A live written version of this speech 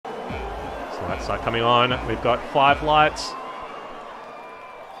Lights are coming on. We've got 5 lights.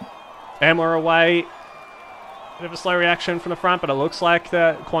 And we're away. Bit of a slow reaction from the front, but it looks like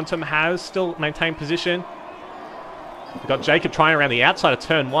the Quantum has still maintained position. We've got Jacob trying around the outside of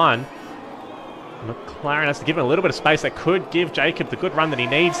turn 1. McLaren has to give him a little bit of space that could give Jacob the good run that he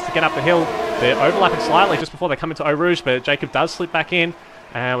needs to get up the hill. They're overlapping slightly just before they come into Eau Rouge, but Jacob does slip back in.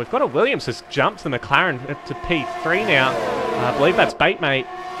 And we've got a Williams who's jumped the McLaren to P3 now. I believe that's Batemate.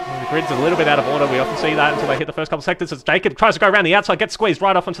 The grid's a little bit out of order. We often see that until they hit the first couple sectors. As Jacob tries to go around the outside, gets squeezed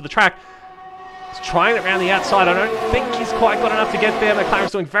right off onto the track. He's trying it around the outside. I don't think he's quite got enough to get there.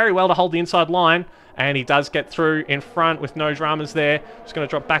 McLaren's doing very well to hold the inside line. And he does get through in front with no dramas there. Just going to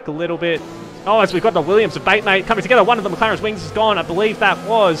drop back a little bit. Oh, as we've got the Williams and Batemate coming together. One of the McLaren's wings is gone. I believe that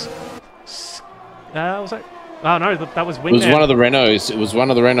was... was it? Oh, no, that was Wingman. It was one of the Renaults. It was one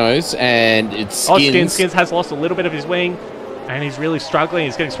of the Renaults, and it's Skins. Oh, Skins has lost a little bit of his wing. And he's really struggling.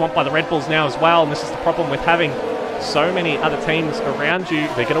 He's getting swamped by the Red Bulls now as well. And this is the problem with having so many other teams around you.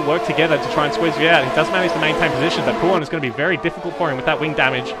 They're going to work together to try and squeeze you out. He does manage to maintain position, but Pouan is going to be very difficult for him with that wing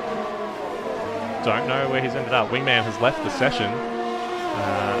damage. Don't know where he's ended up. Wingman has left the session.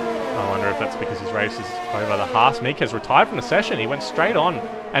 I wonder if that's because his race is over. The Haas Meek has retired from the session. He went straight on,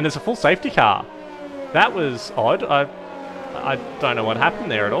 and there's a full safety car. That was odd. I don't know what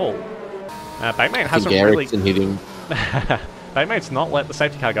happened there at all. Batemate hasn't really... Batemate's not let the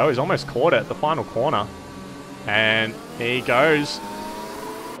safety car go. He's almost caught it at the final corner. And he goes.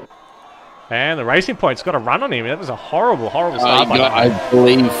 And the Racing Point's got a run on him. That was a horrible, horrible start by Batemate. I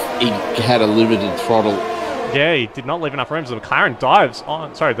believe he had a limited throttle. Yeah, he did not leave enough room. So the McLaren dives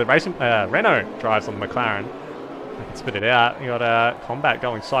on... Sorry, the Renault drives on the McLaren. They can spit it out. You got Combat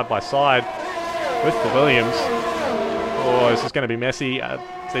going side by side with the Williams. Oh, this is going to be messy.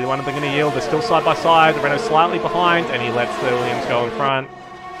 Is either one of them going to yield? They're still side by side. The Renault's slightly behind, and he lets the Williams go in front.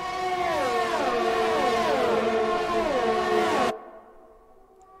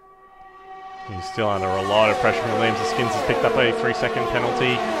 He's still under a lot of pressure from Williams. The Skins has picked up a 3-second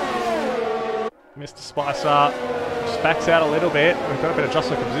penalty. Mr. Spicer just backs out a little bit. We've got a bit of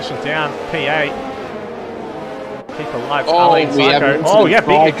adjustment of positions down. P8. Keep alive. Oh,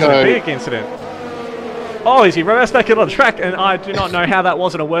 big incident. Oh, he reversed back into the track, and I do not know how that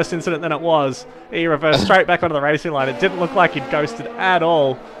wasn't a worse incident than it was. He reversed straight back onto the racing line. It didn't look like he'd ghosted at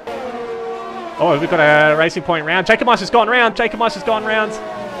all. Oh, we've got a Racing Point round. Jacob Meister's gone round.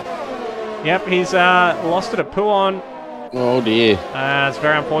 Yep, he's lost it at Pouan. Oh, dear. It's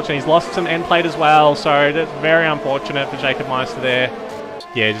very unfortunate. He's lost some end plate as well, so that's very unfortunate for Jacob Meister there.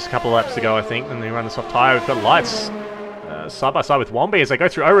 Yeah, just a couple of laps to go, I think, and they run the soft tyre. We've got lights. Side by side with Wombi as they go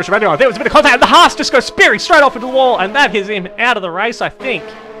through Eau Rouge Radio. There was a bit of contact, and the Haas just goes spearing straight off into the wall, and that hits him out of the race, I think.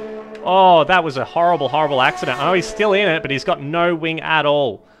 Oh, that was a horrible, horrible accident. Oh, he's still in it, but he's got no wing at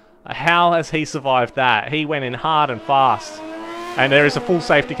all. How has he survived that? He went in hard and fast. And there is a full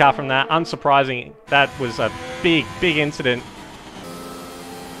safety car from that. Unsurprising. That was a big, big incident.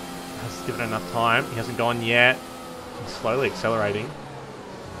 Has given enough time. He hasn't gone yet. He's slowly accelerating.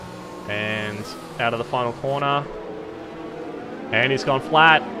 And out of the final corner. And he's gone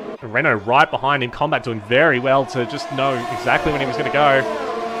flat. Renault right behind him. Combat doing very well to just know exactly when he was going to go.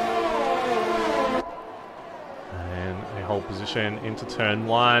 And they hold position into turn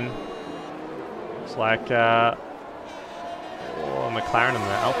 1. Looks like McLaren and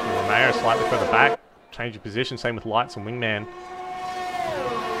the Alfa Romeo are slightly further back. Change of position. Same with Lights and Wingman.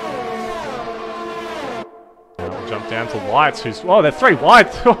 We'll jump down to Lights, who's... Oh, they're 3 wide.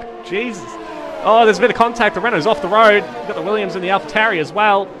 Oh, Jesus. Oh, there's a bit of contact. The Renault's off the road. We've got the Williams and the AlphaTauri as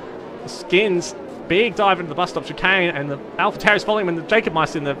well. The Skins, big dive into the bus stop chicane, and the AlphaTauri's following him, and the Jacob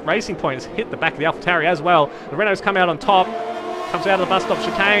Meister in the Racing Point has hit the back of the AlphaTauri as well. The Renault's come out on top, comes out of the bus stop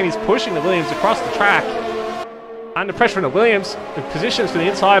chicane. He's pushing the Williams across the track. Under pressure from the Williams, the positions to the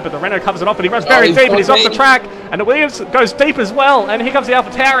inside, but the Renault covers it off, but he runs very deep, and he's off the track, and the Williams goes deep as well, and here comes the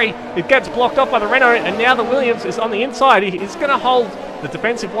AlphaTauri. It gets blocked off by the Renault, and now the Williams is on the inside. He's going to hold the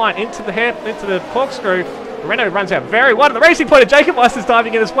defensive line into the corkscrew. The Renault runs out very wide, and the Racing Point of Jacob Meister's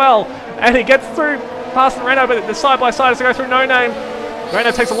diving in as well, and he gets through past the Renault, but the side-by-side has to go through No Name.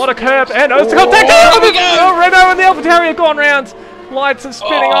 Renault takes a lot of curb, and it's contact! Oh, Renault and the AlphaTauri have gone round. Lights are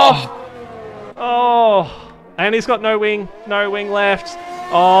spinning off. Oh. And he's got no wing left.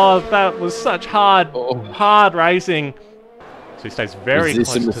 Oh, that was such hard racing. So he stays very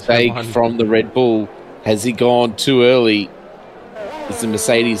close to Is this a mistake from the Red Bull? Has he gone too early? Is the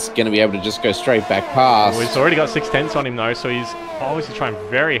Mercedes going to be able to just go straight back past? Well, he's already got 6/10 on him though, so he's obviously trying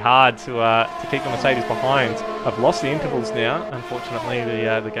very hard to keep the Mercedes behind. I've lost the intervals now. Unfortunately,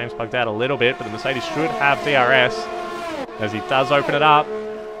 the game's bugged out a little bit, but the Mercedes should have DRS as he does open it up.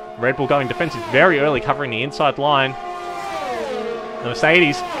 Red Bull going defensive very early, covering the inside line. The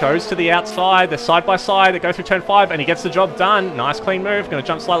Mercedes goes to the outside. They're side by side. They go through turn 5, and he gets the job done. Nice clean move. Going to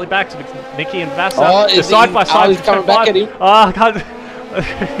jump slightly back to Nicky and Vasa. Oh, they're side by side. He's coming back at him. Oh, I can't.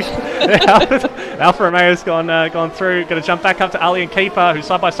 Alfa Romeo's gone through. Going to jump back up to Ali and Keeper, who's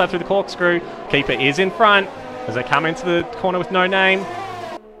side by side through the corkscrew. Keeper is in front as they come into the corner with no name.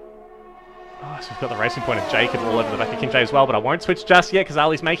 Oh, so we've got the racing point of Jacob all over the back of Kim J as well, but I won't switch just yet because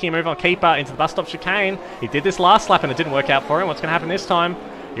Ali's making a move on Keeper into the bus stop chicane. He did this last lap and it didn't work out for him. What's going to happen this time?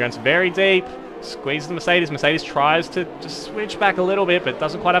 He runs very deep, squeezes the Mercedes. Mercedes tries to just switch back a little bit, but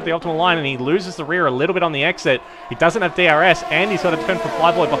doesn't quite have the optimal line, and he loses the rear a little bit on the exit. He doesn't have DRS, and he's got a defend from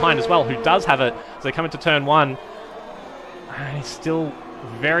Flyboy behind as well, who does have it. So they come into turn 1, and he's still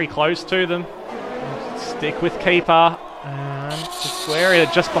very close to them. Stick with Keeper. It's where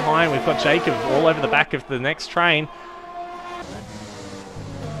just behind we've got Jacob all over the back of the next train.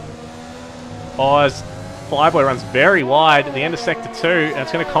 As Flyboy runs very wide at the end of sector 2, and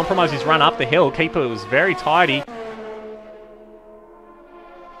it's going to compromise his run up the hill. Keeper was very tidy.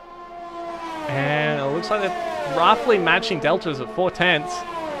 And it looks like they're roughly matching deltas at 4/10.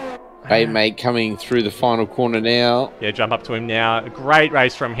 Hey, mate, coming through the final corner now. Yeah, jump up to him now. A great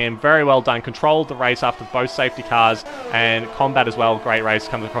race from him. Very well done. Controlled the race after both safety cars and combat as well. Great race.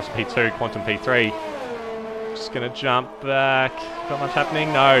 Comes across to P2, Quantum P3. Just going to jump back. Not much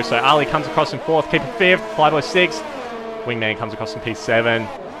happening. No. So Ali comes across in 4th. Keeper 5th. Flyboy 6th. Wingman comes across in P7.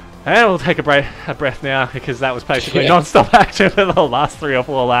 And we'll take a breath now because that was basically non-stop action for the last 3 or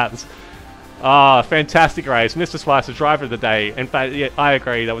 4 laps. Oh, fantastic race. Mr. Spicer, driver of the day. In fact, yeah, I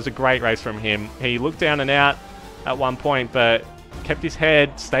agree. That was a great race from him. He looked down and out at one point, but kept his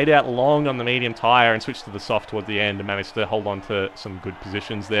head, stayed out long on the medium tyre, and switched to the soft toward the end and managed to hold on to some good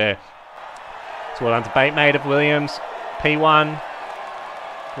positions there. So well done to Batemate of Williams. P1.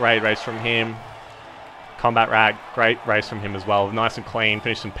 Great race from him. Combat Rack. Great race from him as well. Nice and clean.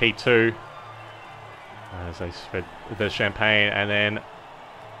 Finished in P2. As they spread the champagne, and then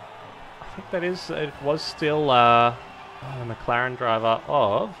I think it was still a McLaren driver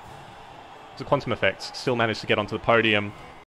of the Quantum Effects. Still managed to get onto the podium